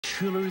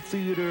Chiller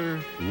Theater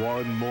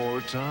one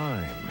more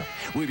time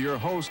with your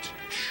host,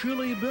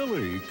 Chilly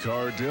Billy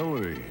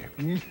Cardille.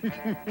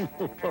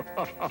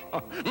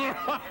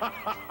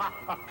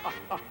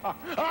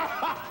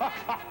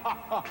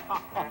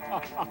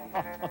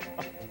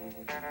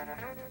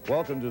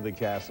 Welcome to the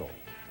castle.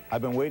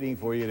 I've been waiting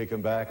for you to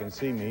come back and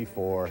see me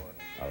for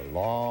a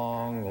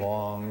long,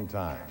 long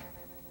time.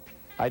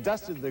 I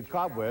dusted the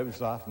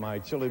cobwebs off my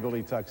Chilly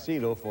Billy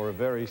tuxedo for a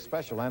very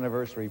special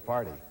anniversary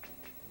party.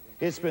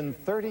 It's been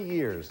 30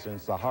 years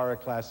since the horror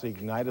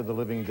classic Night of the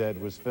Living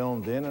Dead was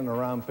filmed in and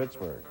around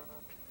Pittsburgh.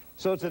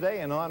 So today,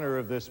 in honor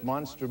of this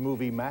monster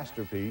movie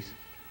masterpiece,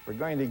 we're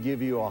going to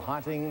give you a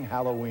haunting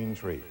Halloween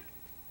treat.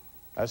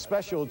 A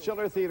special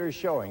Chiller Theater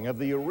showing of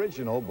the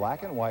original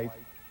black and white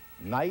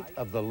Night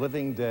of the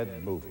Living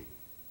Dead movie.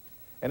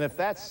 And if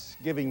that's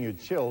giving you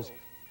chills,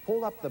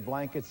 pull up the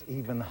blankets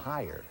even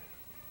higher.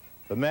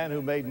 The man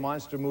who made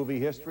monster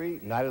movie history,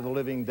 Night of the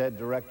Living Dead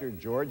director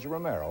George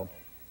Romero,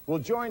 will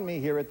join me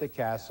here at the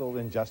castle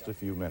in just a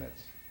few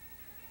minutes.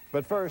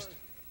 But first,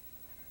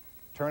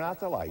 turn out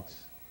the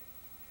lights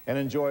and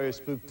enjoy a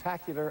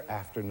spectacular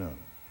afternoon.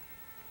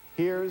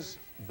 Here's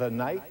the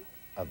Night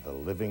of the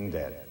Living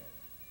Dead.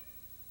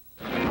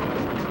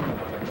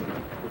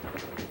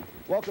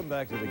 Welcome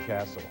back to the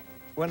castle.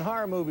 When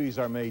horror movies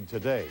are made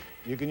today,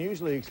 you can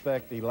usually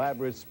expect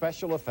elaborate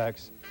special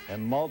effects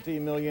and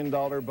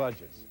multi-million-dollar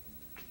budgets.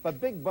 But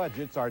big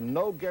budgets are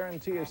no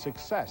guarantee of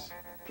success.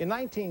 In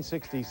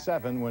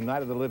 1967, when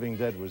Night of the Living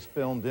Dead was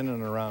filmed in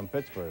and around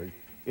Pittsburgh,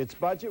 its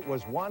budget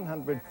was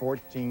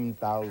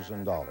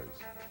 $114,000.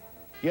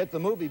 Yet the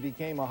movie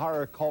became a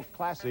horror cult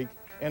classic,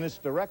 and its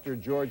director,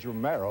 George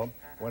Romero,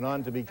 went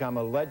on to become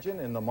a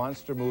legend in the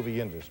monster movie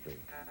industry.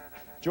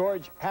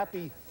 George,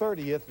 happy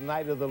 30th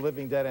Night of the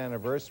Living Dead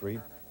anniversary,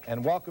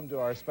 and welcome to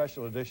our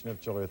special edition of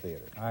Chiller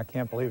Theater. I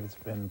can't believe it's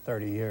been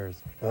 30 years.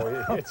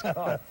 Boy, it's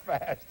gone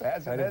fast,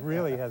 hasn't it? It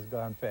really has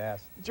gone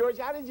fast. George,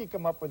 how did you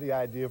come up with the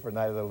idea for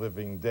Night of the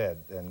Living Dead?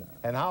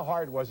 And how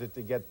hard was it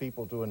to get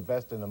people to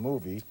invest in a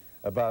movie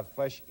about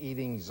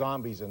flesh-eating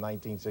zombies in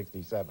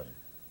 1967?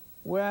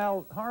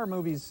 Well, horror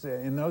movies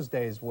in those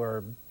days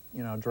were,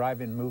 you know,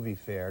 drive-in movie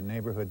fare,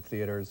 neighborhood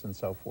theaters and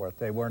so forth.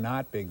 They were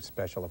not big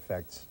special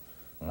effects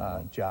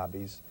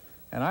jobbies.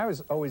 And I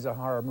was always a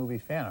horror movie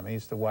fan. I mean, I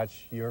used to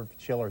watch your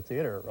Chiller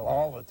Theater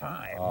all the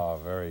time. Oh,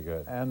 very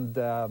good. And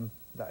I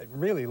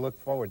really looked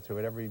forward to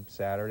it every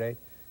Saturday.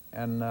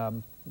 And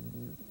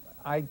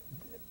I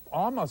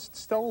almost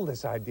stole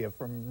this idea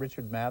from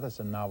Richard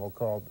Matheson novel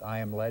called I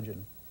Am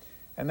Legend.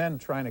 And then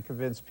trying to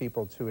convince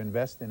people to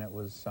invest in it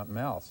was something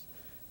else.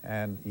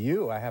 And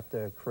you, I have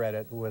to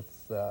credit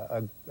with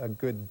a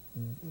good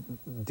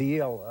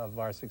deal of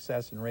our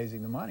success in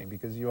raising the money,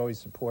 because you always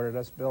supported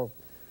us. Bill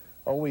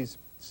always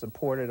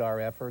supported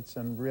our efforts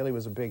and really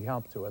was a big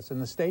help to us.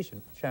 And the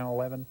station, Channel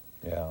 11,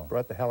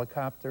 brought the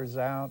helicopters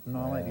out and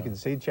all that. You can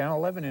see Channel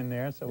 11 in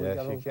there. So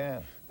yes, you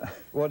can.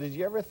 Well, did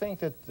you ever think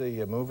that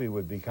the movie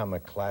would become a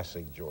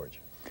classic,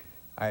 George?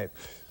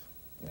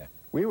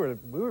 We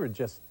were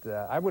just,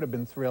 I would have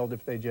been thrilled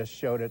if they just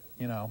showed it,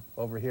 you know,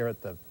 over here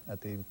at the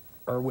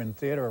Irwin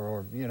Theater,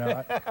 or, you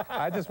know,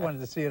 I just wanted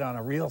to see it on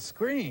a real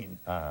screen.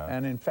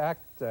 And in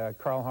fact,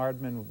 Carl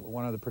Hardman,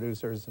 one of the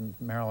producers, and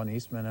Marilyn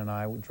Eastman and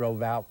I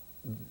drove out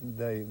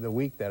the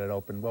week that it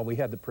opened. Well, we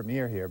had the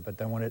premiere here, but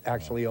then when it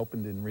actually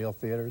opened in real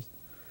theaters,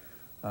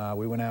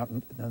 we went out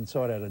and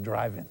saw it at a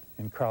drive-in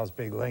in Carl's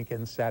big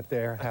Lincoln, sat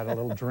there, had a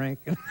little drink.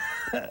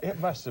 It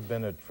must have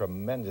been a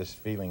tremendous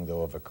feeling,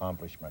 though, of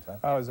accomplishment, huh?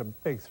 Oh, it was a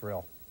big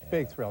thrill,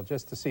 big thrill,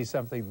 just to see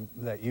something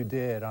that you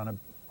did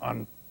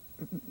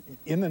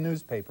in the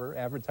newspaper,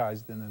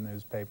 advertised in the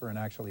newspaper, and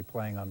actually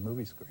playing on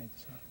movie screens.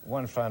 So.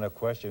 One final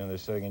question in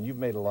this thing, and you've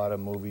made a lot of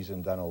movies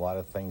and done a lot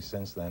of things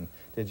since then.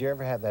 Did you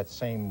ever have that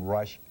same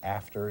rush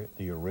after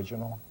the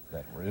original?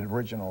 That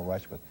original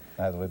rush with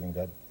Night of the Living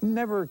Dead?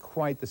 Never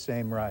quite the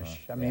same rush.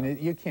 I mean,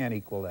 you can't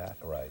equal that.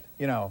 Right.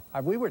 You know,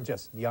 we were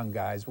just young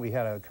guys. We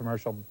had a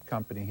commercial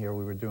company here.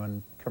 We were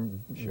doing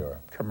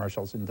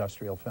commercials,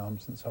 industrial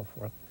films, and so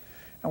forth.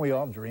 And we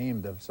all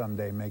dreamed of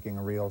someday making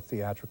a real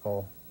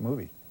theatrical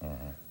movie.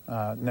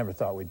 Never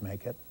thought we'd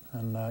make it.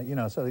 And, you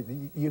know, so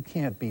you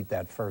can't beat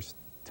that first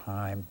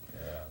time. Yeah,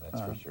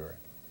 that's for sure.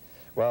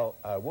 Well,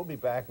 we'll be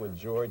back with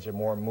George and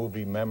more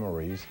movie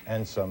memories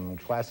and some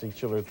classic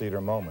Chiller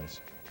Theater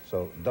moments.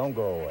 So don't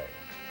go away.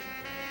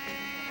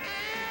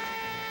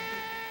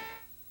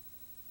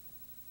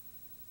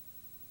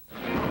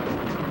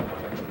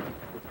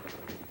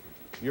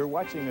 You're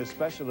watching a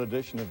special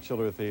edition of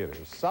Chiller Theater,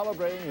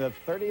 celebrating the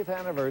 30th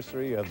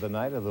anniversary of the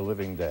Night of the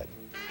Living Dead.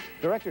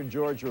 Director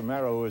George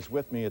Romero is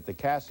with me at the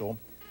castle.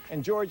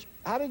 And George,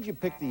 how did you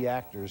pick the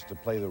actors to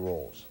play the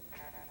roles?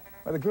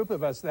 Well, the group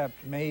of us that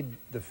made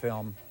the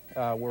film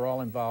were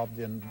all involved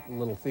in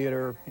little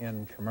theater,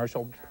 in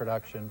commercial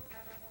production.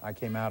 I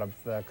came out of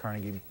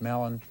Carnegie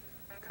Mellon,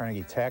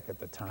 Carnegie Tech at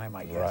the time,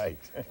 I guess. Right.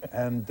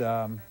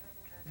 And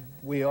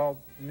we all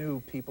knew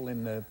people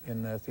in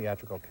the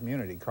theatrical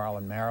community. Carl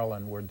and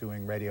Marilyn were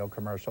doing radio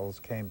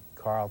commercials.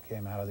 Carl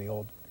came out of the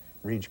old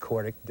Reg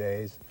Cordick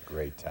days.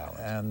 Great talent.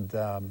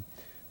 And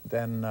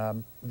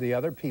then the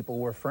other people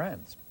were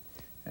friends,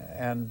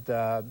 and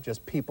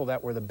just people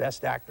that were the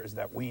best actors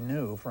that we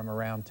knew from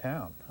around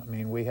town. I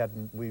mean, we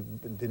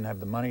didn't have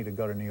the money to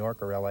go to New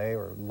York or LA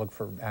or look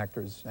for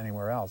actors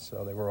anywhere else,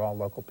 so they were all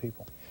local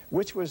people.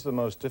 Which was the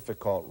most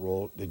difficult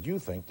role, did you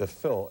think, to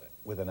fill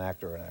with an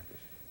actor or an actress?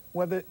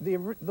 Well,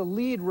 the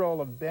lead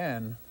role of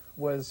Ben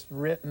was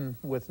written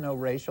with no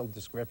racial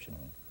description.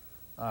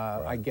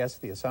 Right. I guess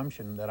the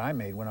assumption that I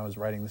made when I was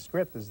writing the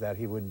script is that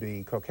he would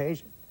be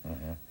Caucasian.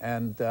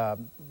 And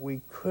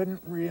we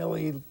couldn't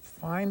really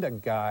find a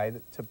guy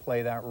to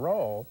play that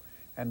role,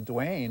 and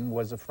Dwayne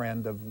was a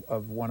friend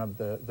of one of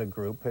the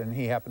group, and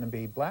he happened to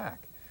be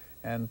black.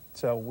 And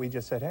so we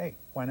just said, hey,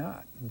 why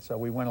not? And so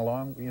we went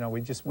along, you know,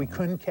 we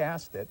couldn't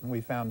cast it, and we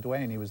found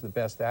Dwayne. He was the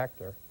best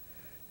actor.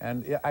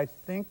 And I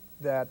think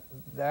that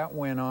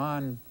went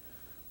on,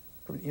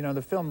 you know,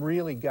 the film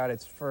really got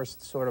its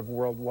first sort of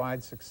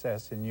worldwide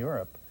success in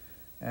Europe.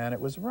 And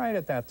it was right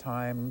at that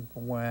time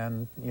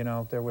when, you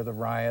know, there were the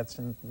riots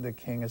and the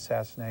King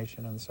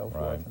assassination and so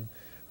forth. And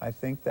I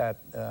think that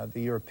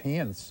the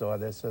Europeans saw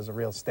this as a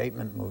real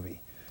statement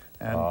movie.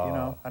 And, you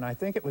know, and I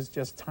think it was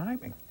just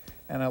timing.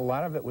 And a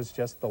lot of it was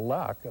just the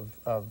luck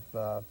of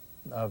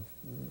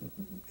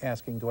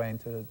asking Dwayne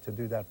to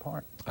do that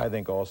part. I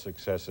think all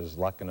success is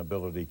luck and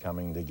ability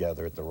coming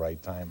together at the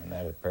right time, and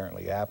that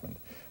apparently happened.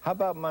 How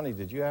about money?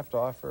 Did you have to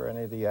offer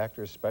any of the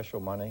actors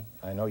special money?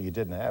 I know you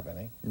didn't have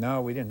any.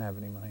 No, we didn't have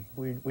any money.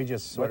 We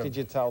just sort of... What did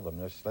you tell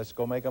them? Let's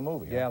go make a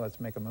movie. Yeah,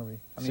 let's make a movie.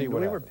 I mean,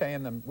 we were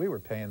paying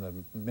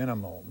them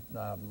minimal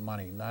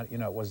money. Not, you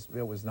know,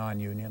 it was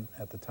non-union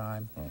at the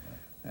time.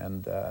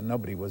 And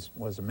nobody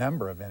was a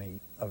member of any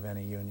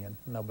union.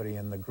 Nobody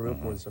in the group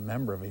was a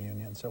member of a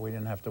union, so we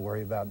didn't have to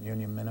worry about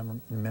union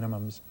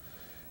minimums.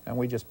 And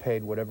we just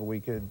paid whatever we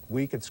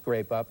could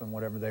scrape up and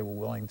whatever they were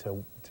willing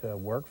to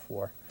work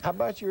for. How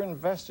about your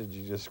investors? Did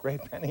you just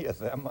scrape any of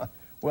them up?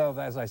 Well,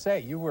 as I say,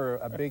 you were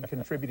a big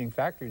contributing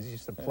factor. You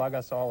used to plug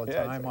us all the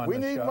time on the show.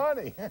 We need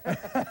money.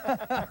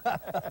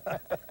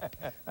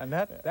 And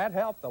that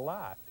helped a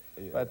lot.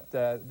 Yeah. But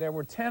there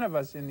were 10 of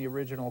us in the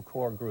original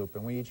core group,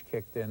 and we each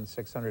kicked in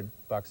 $600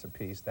 a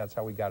piece. That's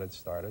how we got it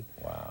started.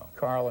 Wow.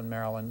 Carl and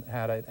Marilyn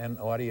had an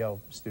audio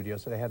studio,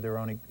 so they had their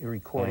own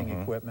recording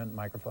equipment,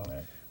 microphones.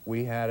 Right.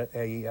 We had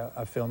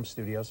a film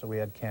studio, so we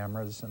had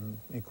cameras and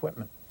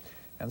equipment.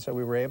 And so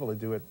we were able to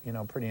do it, you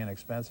know, pretty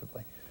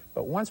inexpensively.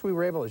 But once we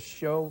were able to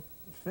show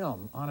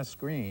film on a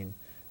screen,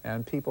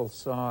 and people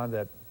saw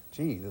that,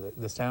 gee,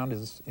 the sound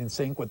is in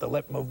sync with the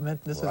lip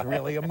movement, this is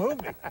really a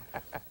movie.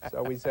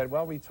 So we said,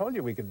 well, we told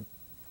you we could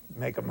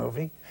make a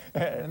movie.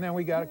 And then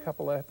we got a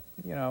couple of,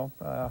 you know,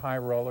 high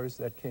rollers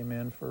that came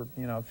in for,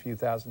 you know, a few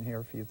thousand here,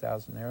 a few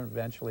thousand there. And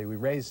eventually we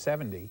raised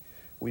 70.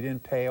 We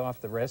didn't pay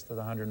off the rest of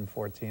the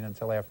 114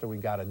 until after we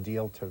got a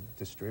deal to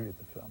distribute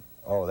the film.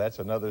 Oh, that's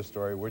another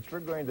story, which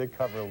we're going to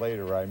cover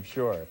later, I'm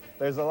sure.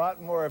 There's a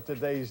lot more of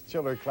today's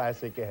Chiller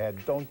Classic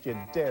ahead. Don't you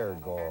dare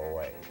go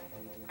away.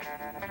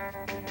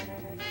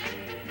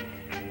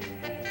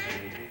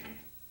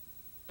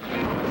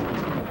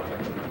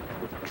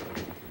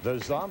 The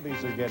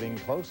zombies are getting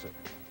closer.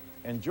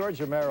 And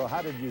George Romero,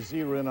 how did you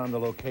zero in on the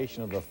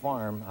location of the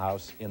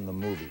farmhouse in the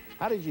movie?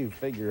 How did you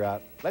figure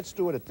out, let's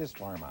do it at this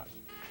farmhouse?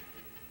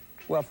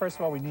 Well, first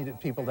of all, we needed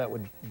people that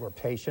were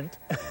patient.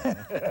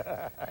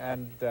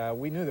 And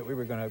we knew that we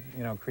were going to,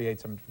 you know,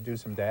 do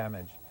some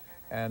damage.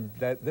 And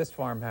that this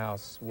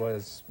farmhouse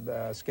was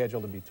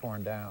scheduled to be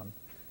torn down.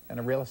 And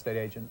a real estate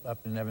agent up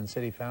in Evans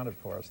City found it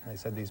for us. And they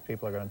said, these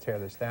people are going to tear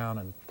this down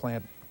and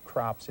plant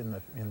crops in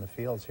the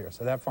fields here.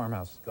 So that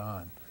farmhouse is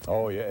gone.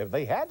 Oh, yeah.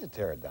 They had to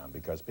tear it down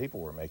because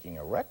people were making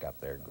a wreck up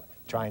there,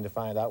 trying to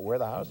find out where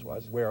the house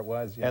was. Where it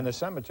was, yeah. And the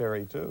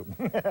cemetery, too.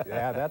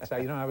 Yeah, that's how,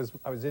 you know,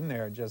 I was in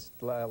there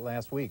just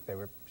last week. They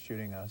were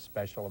shooting a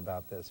special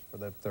about this for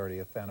the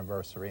 30th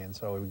anniversary, and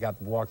so we got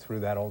to walk through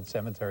that old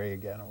cemetery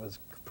again. It was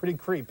pretty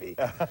creepy.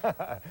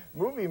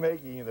 Movie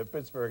making in the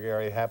Pittsburgh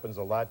area happens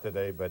a lot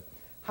today, but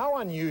how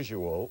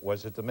unusual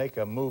was it to make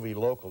a movie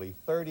locally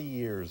 30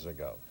 years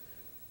ago?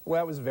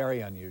 Well, it was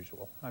very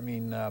unusual. I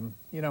mean,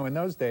 you know, in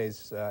those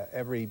days,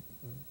 every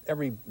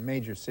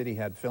major city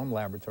had film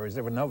laboratories.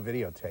 There were no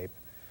videotape.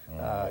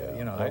 Yeah.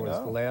 You know, there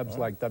was labs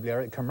like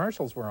WRA.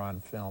 Commercials were on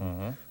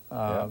film.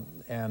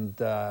 And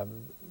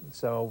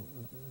so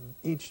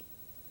each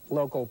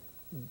local,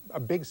 a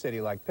big city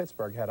like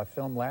Pittsburgh had a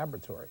film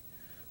laboratory.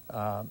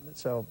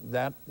 So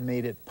that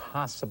made it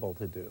possible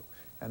to do.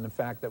 And the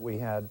fact that we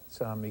had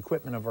some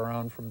equipment of our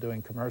own from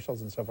doing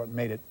commercials and so forth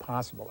made it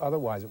possible.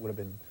 Otherwise, it would have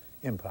been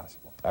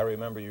impossible. I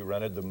remember you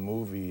rented the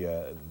movie,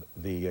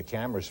 the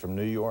cameras from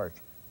New York.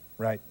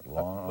 Right,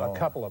 a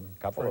couple of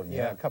them.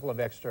 Yeah, a couple of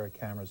extra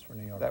cameras for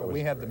New York. But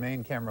we had the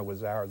main camera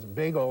was ours, a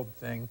big old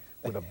thing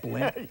with a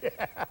blimp.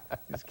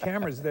 These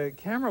cameras, the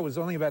camera was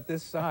only about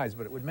this size,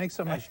 but it would make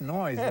so much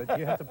noise that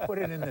you had to put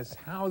it in this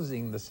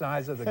housing the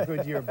size of the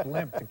Goodyear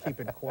blimp to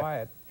keep it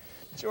quiet.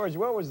 George,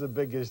 what was the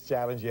biggest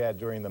challenge you had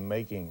during the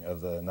making of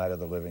the Night of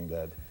the Living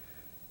Dead?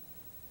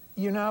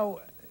 You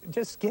know,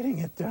 just getting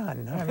it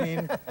done. I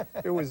mean,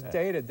 it was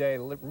day to day,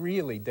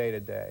 really day to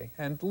day.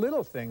 And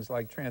little things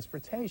like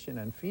transportation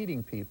and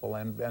feeding people.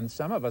 And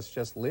some of us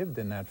just lived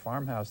in that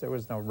farmhouse. There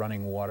was no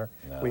running water.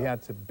 No. We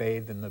had to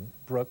bathe in the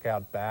brook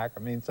out back. I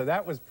mean, so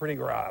that was pretty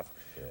rough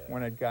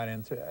when it got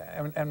into,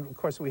 and of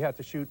course we had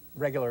to shoot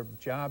regular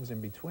jobs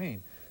in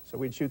between. So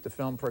we'd shoot the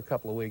film for a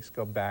couple of weeks,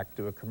 go back,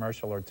 do a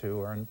commercial or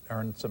two,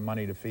 earn some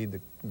money to feed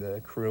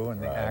the crew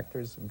and the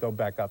actors, and go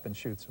back up and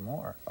shoot some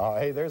more. Oh,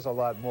 hey, there's a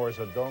lot more,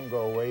 so don't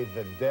go away.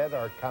 The dead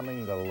are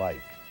coming to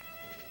life.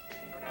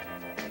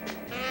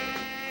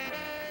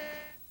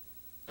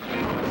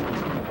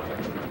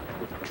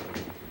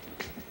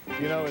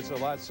 You know, it's a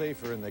lot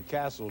safer in the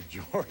castle,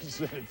 George,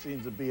 than it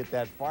seems to be at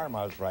that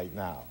farmhouse right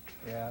now.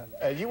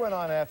 Yeah. You went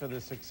on after the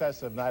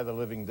success of Night of the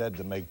Living Dead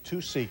to make 2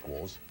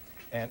 sequels.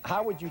 And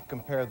how would you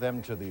compare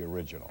them to the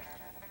original?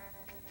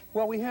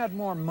 Well, we had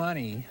more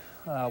money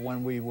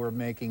when we were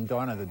making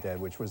Dawn of the Dead,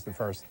 which was the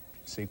first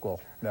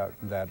sequel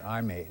that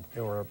I made.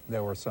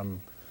 There were some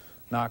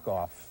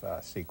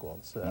knockoff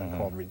sequels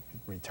called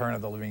Return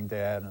of the Living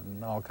Dead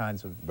and all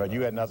kinds of... But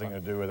you had nothing to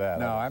do with that.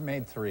 No, I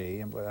made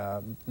 3,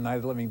 Night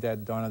of the Living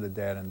Dead, Dawn of the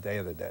Dead, and Day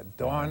of the Dead.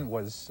 Dawn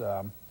was,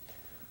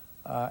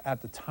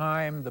 at the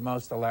time, the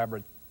most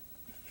elaborate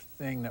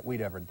thing that we'd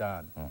ever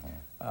done.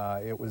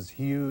 It was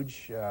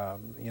huge.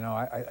 You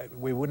know,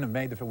 we wouldn't have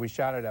made the film. We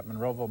shot it at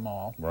Monroeville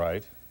Mall.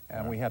 Right.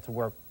 And we had to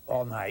work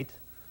all night.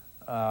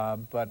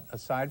 But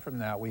aside from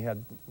that, we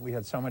had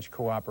so much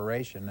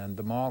cooperation, and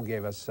the mall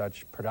gave us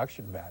such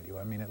production value.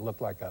 I mean, it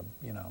looked like a,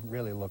 you know,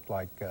 really looked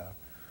like a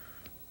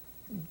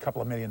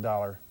couple of $1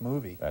 million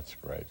movie. That's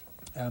great.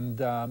 And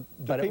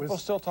do people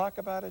still talk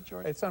about it,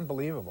 George? It's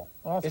unbelievable.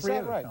 All 3 Is that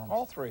of the right? films.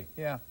 All 3?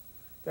 Yeah.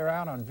 They're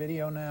out on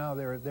video now.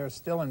 They're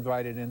still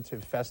invited into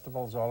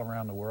festivals all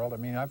around the world. I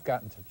mean, I've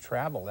gotten to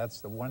travel. That's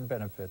the one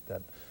benefit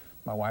that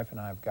my wife and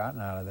I have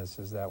gotten out of this,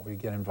 is that we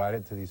get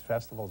invited to these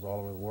festivals all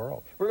over the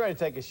world. We're going to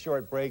take a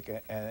short break,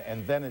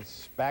 and then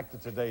it's back to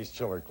today's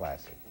Chiller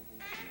Classic.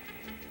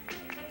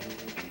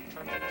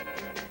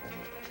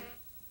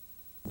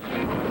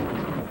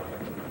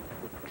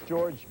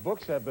 George,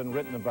 books have been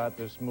written about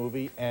this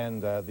movie,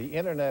 and the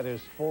internet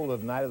is full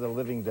of Night of the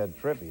Living Dead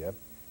trivia.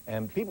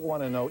 And people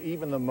want to know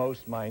even the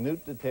most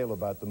minute detail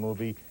about the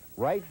movie,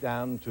 right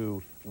down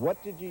to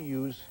what did you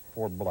use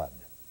for blood?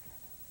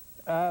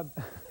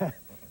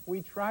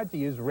 We tried to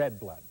use red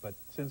blood, but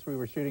since we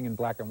were shooting in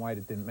black and white,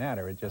 it didn't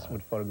matter. It just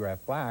would photograph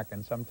black,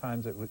 and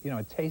sometimes it would, you know,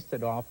 it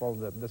tasted awful.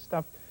 The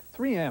stuff,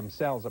 3M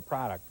sells a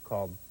product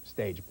called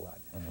stage blood,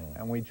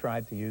 and we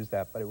tried to use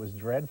that, but it was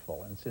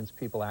dreadful. And since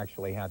people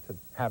actually had to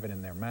have it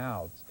in their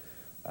mouths,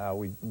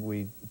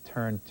 we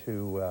turned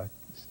to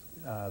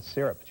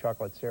syrup,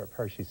 chocolate syrup,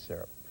 Hershey's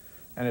syrup,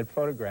 and it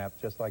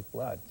photographed just like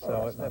blood.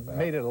 So it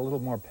made it a little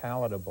more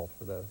palatable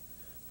for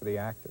the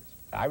actors.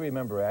 I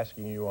remember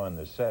asking you on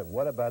the set,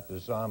 what about the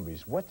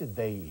zombies? What did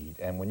they eat?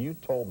 And when you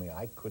told me,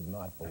 I could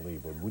not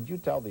believe it. Would you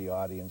tell the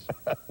audience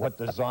what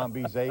the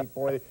zombies ate?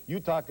 Boy, you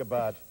talk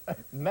about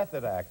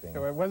method acting.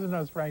 So it wasn't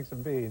those Franks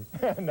and Beans.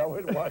 No,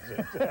 it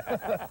wasn't.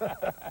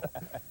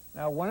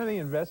 Now, one of the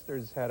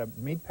investors had a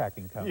meat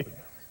packing company,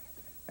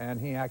 and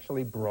he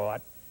actually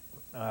brought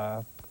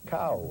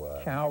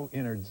cow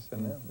innards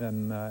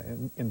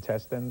and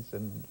intestines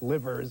and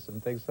livers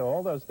and things. So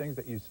all those things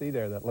that you see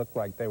there that look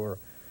like they were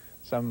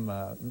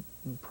some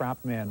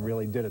prop man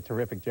really did a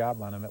terrific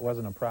job on them. It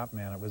wasn't a prop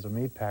man. It was a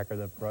meat packer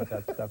that brought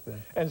that stuff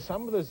in. And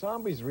some of the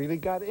zombies really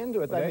got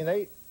into it. Well, I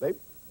mean,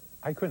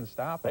 I couldn't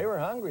stop them. They were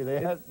hungry.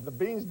 The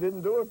beans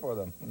didn't do it for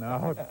them.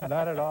 No,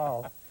 not at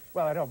all.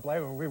 Well, I don't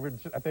blame them.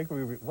 I think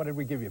what did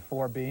we give you,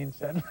 4 beans?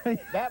 That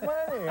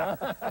many,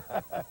 huh?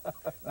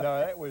 No,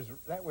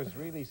 that was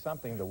really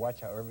something to watch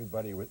how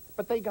everybody was.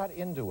 But they got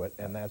into it,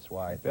 and that's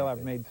why. Bill,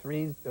 I've made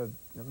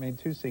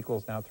 2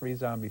 sequels now, 3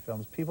 zombie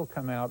films. People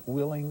come out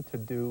willing to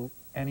do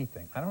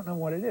anything. I don't know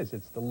what it is.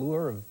 It's the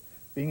lure of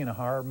being in a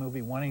horror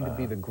movie, wanting to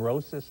be the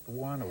grossest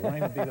one, or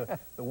wanting to be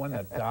the one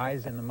that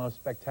dies in the most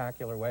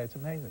spectacular way. It's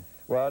amazing.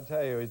 Well, I'll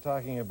tell you, we're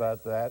talking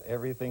about that,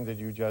 everything that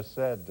you just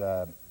said.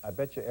 I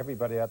bet you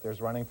everybody out there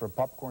is running for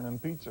popcorn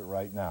and pizza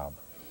right now.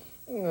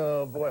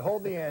 Oh, boy,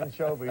 hold the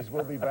anchovies.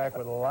 We'll be back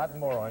with a lot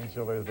more on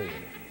Chiller Theater.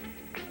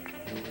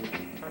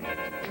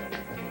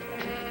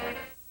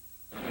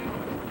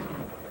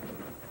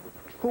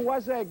 Who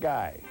was that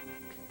guy?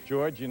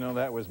 George, you know,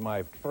 that was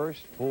my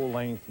first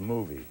full-length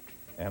movie,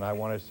 and I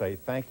want to say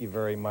thank you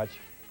very much.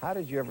 How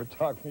did you ever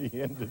talk me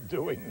into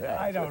doing that?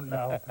 I don't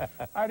know.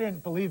 I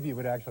didn't believe you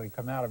would actually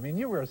come out. I mean,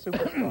 you were a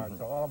superstar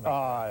to all of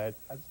us.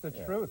 That's the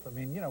truth. I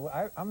mean, you know,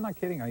 I'm not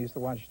kidding. I used to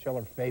watch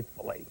Chiller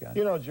faithfully.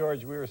 You know,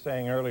 George, we were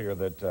saying earlier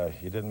that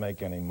you didn't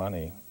make any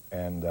money,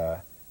 and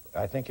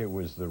I think it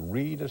was the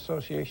Reed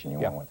Association you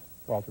went with?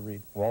 Walter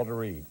Reed. Walter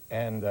Reed.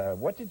 And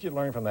what did you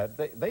learn from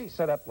that? They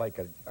set up like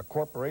a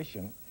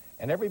corporation,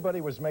 and everybody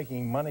was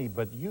making money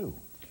but you.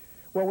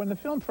 Well, when the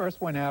film first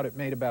went out, it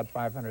made about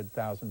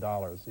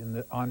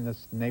 $500,000 on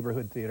this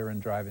neighborhood theater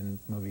and drive-in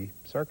movie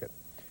circuit.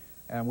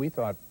 And we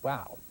thought,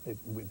 wow, it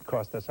would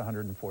cost us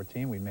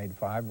 114. We made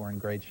 5. We're in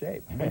great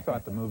shape. We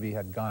thought the movie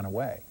had gone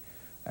away.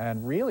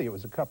 And really, it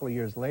was a couple of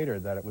years later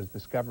that it was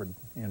discovered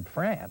in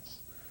France,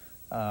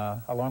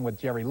 along with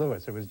Jerry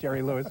Lewis. It was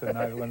Jerry Lewis and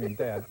Night of the Living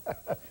Dead.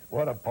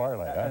 What a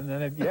parlay, huh? And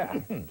then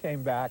it,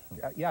 came back.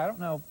 Yeah, I don't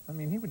know. I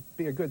mean, he would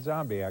be a good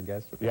zombie, I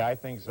guess. Yeah, I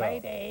think so.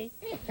 Lady.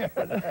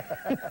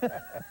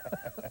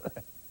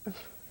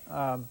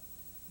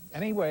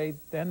 Anyway,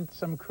 then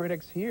some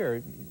critics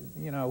here,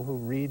 you know, who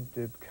read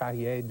the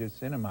Cahiers du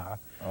Cinéma,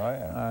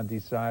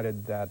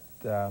 decided that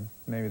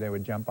maybe they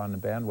would jump on the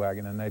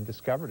bandwagon, and they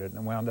discovered it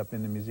and wound up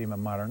in the Museum of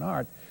Modern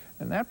Art,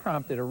 and that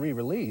prompted a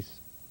re-release.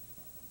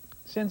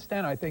 Since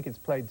then, I think it's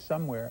played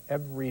somewhere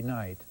every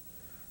night.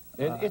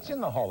 It's in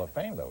the Hall of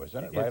Fame, though,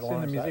 isn't it? It's in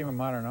the Museum of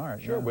Modern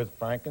Art. Sure, yeah. with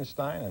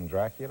Frankenstein and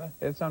Dracula.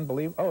 It's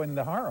unbelievable. Oh, in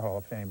the Horror Hall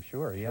of Fame,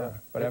 sure, yeah.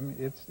 Sure. But I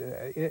mean,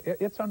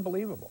 it's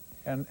unbelievable.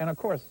 And of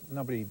course,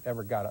 nobody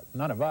ever got it.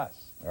 None of us.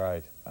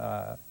 Right.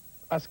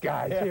 Us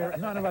guys here,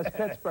 none of us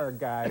Pittsburgh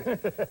guys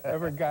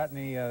ever got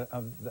any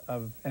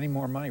of any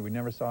more money. We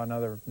never saw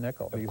another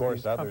nickel. Of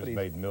course, others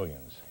made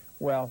millions.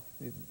 Well,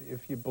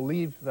 if you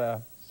believe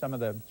some of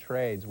the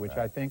trades, which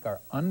I think are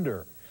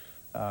under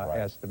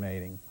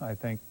estimating, I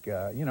think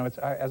you know,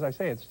 as I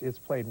say, it's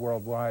played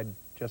worldwide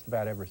just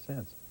about ever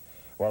since.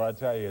 Well, I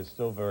tell you, it's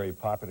still very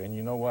popular. And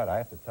you know what? I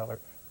have to tell her,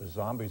 the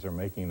zombies are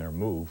making their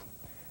move.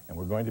 And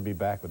we're going to be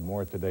back with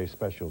more of today's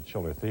special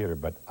Chiller Theater.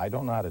 But I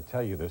don't know how to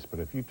tell you this, but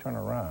if you turn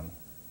around,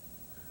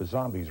 the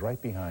zombie's right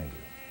behind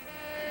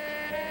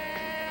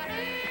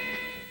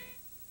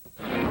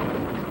you.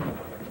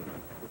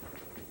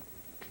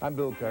 I'm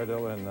Bill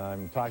Cardille, and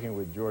I'm talking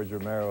with George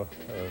Romero,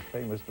 a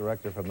famous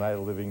director from Night of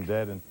the Living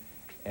Dead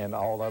and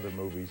all other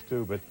movies,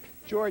 too. But,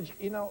 George,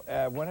 you know,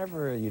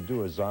 whenever you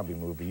do a zombie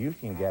movie, you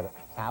can get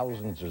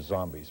thousands of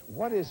zombies.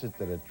 What is it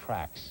that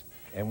attracts,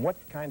 and what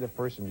kind of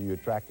person do you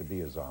attract to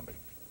be a zombie?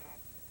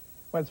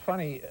 Well, it's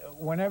funny,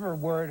 whenever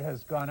word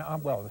has gone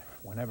on, well,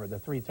 whenever, the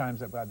 3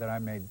 times that I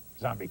made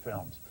zombie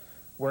films,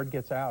 word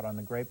gets out on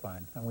the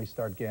grapevine, and we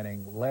start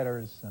getting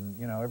letters, and,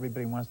 you know,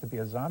 everybody wants to be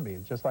a zombie.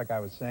 It's just like I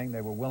was saying,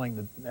 they were willing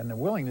to, and they're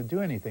willing to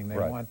do anything. They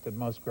want the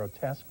most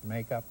grotesque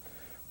makeup.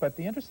 But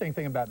the interesting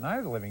thing about Night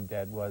of the Living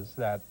Dead was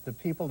that the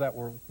people that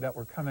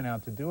were coming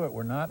out to do it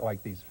were not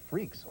like these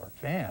freaks or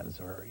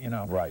fans or, you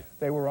know. Right.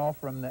 They were all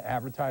from the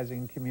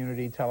advertising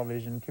community,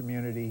 television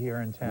community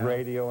here in town.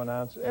 Radio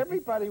announcers.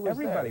 Everybody was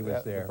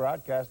there. The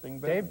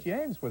broadcasting business. Dave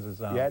James was a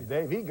zombie. Yeah,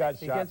 Dave, he got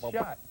shot. He gets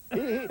shot.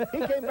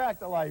 He came back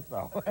to life,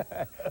 though.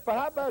 But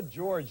how about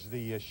George,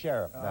 the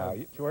sheriff, now?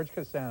 George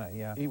Costanza,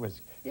 yeah. He was,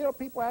 you know,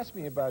 people ask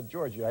me about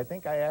George. I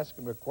think I asked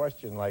him a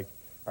question like,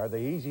 are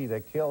they easy to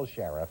kill,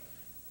 Sheriff?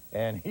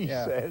 And he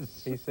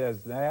says,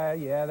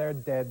 yeah, they're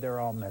dead.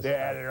 They're all messed up.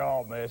 Yeah, they're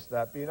all messed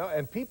up, you know.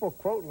 And people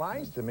quote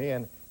lines to me,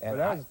 and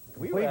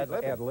we were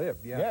ad-lib.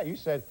 Yeah, you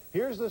said,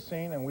 here's the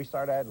scene, and we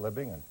start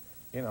ad-libbing, and,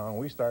 you know, and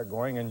we start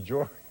going, and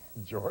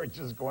George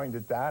is going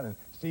to town, and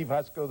Steve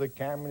Hutzko, the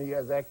cameraman, he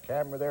has that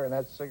camera there and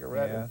that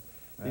cigarette. Yeah.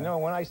 And, you know,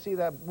 when I see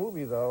that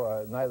movie,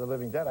 though, Night of the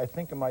Living Dead, I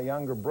think of my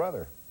younger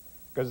brother.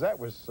 Because that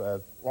was a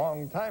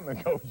long time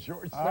ago,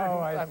 George.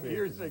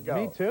 Years ago.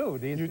 Me too.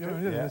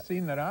 The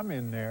scene that I'm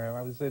in there,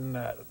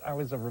 I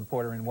was a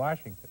reporter in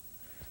Washington.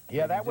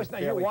 Yeah, that was,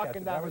 you're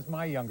walking down. That was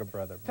my younger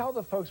brother. Tell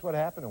the folks what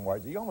happened in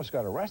Washington. You almost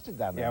got arrested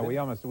down there.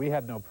 Yeah, we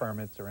had no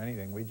permits or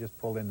anything. We just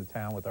pulled into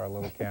town with our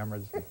little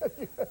cameras.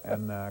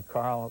 And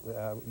Carl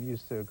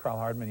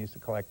Hardman used to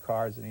collect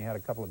cars, and he had a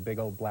couple of big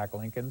old black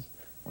Lincolns.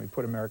 And we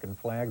put American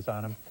flags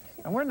on them.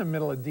 And we're in the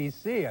middle of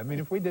D.C. I mean,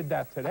 if we did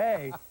that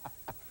today,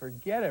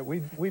 forget it.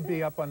 We'd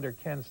be up under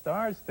Ken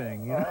Starr's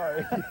thing, you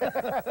know?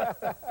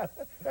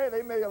 Hey,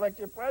 they may elect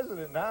you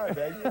president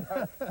nowadays, you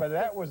know? But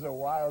that was a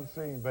wild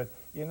scene. But,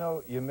 you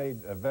know, you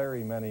made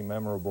very many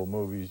memorable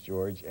movies,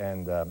 George,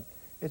 and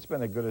it's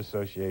been a good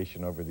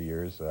association over the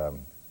years.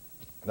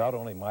 Not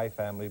only my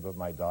family, but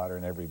my daughter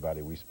and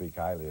everybody, we speak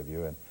highly of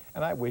you.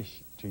 And I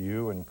wish to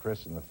you and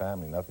Chris and the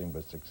family nothing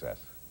but success.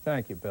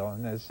 Thank you, Bill,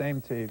 and the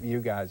same to you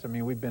guys. I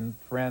mean, we've been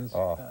friends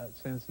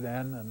since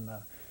then, and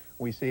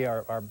we see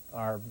our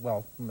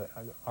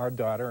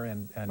daughter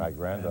and my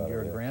granddaughter,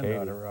 and your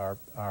granddaughter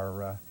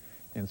are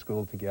in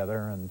school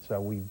together, and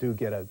so we do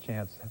get a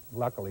chance,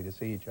 luckily, to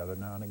see each other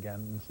now and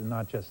again. It's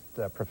not just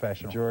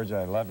professional. George,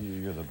 I love you.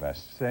 You're the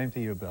best. Same to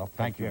you, Bill.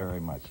 Thank you very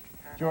much.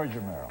 George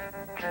Romero.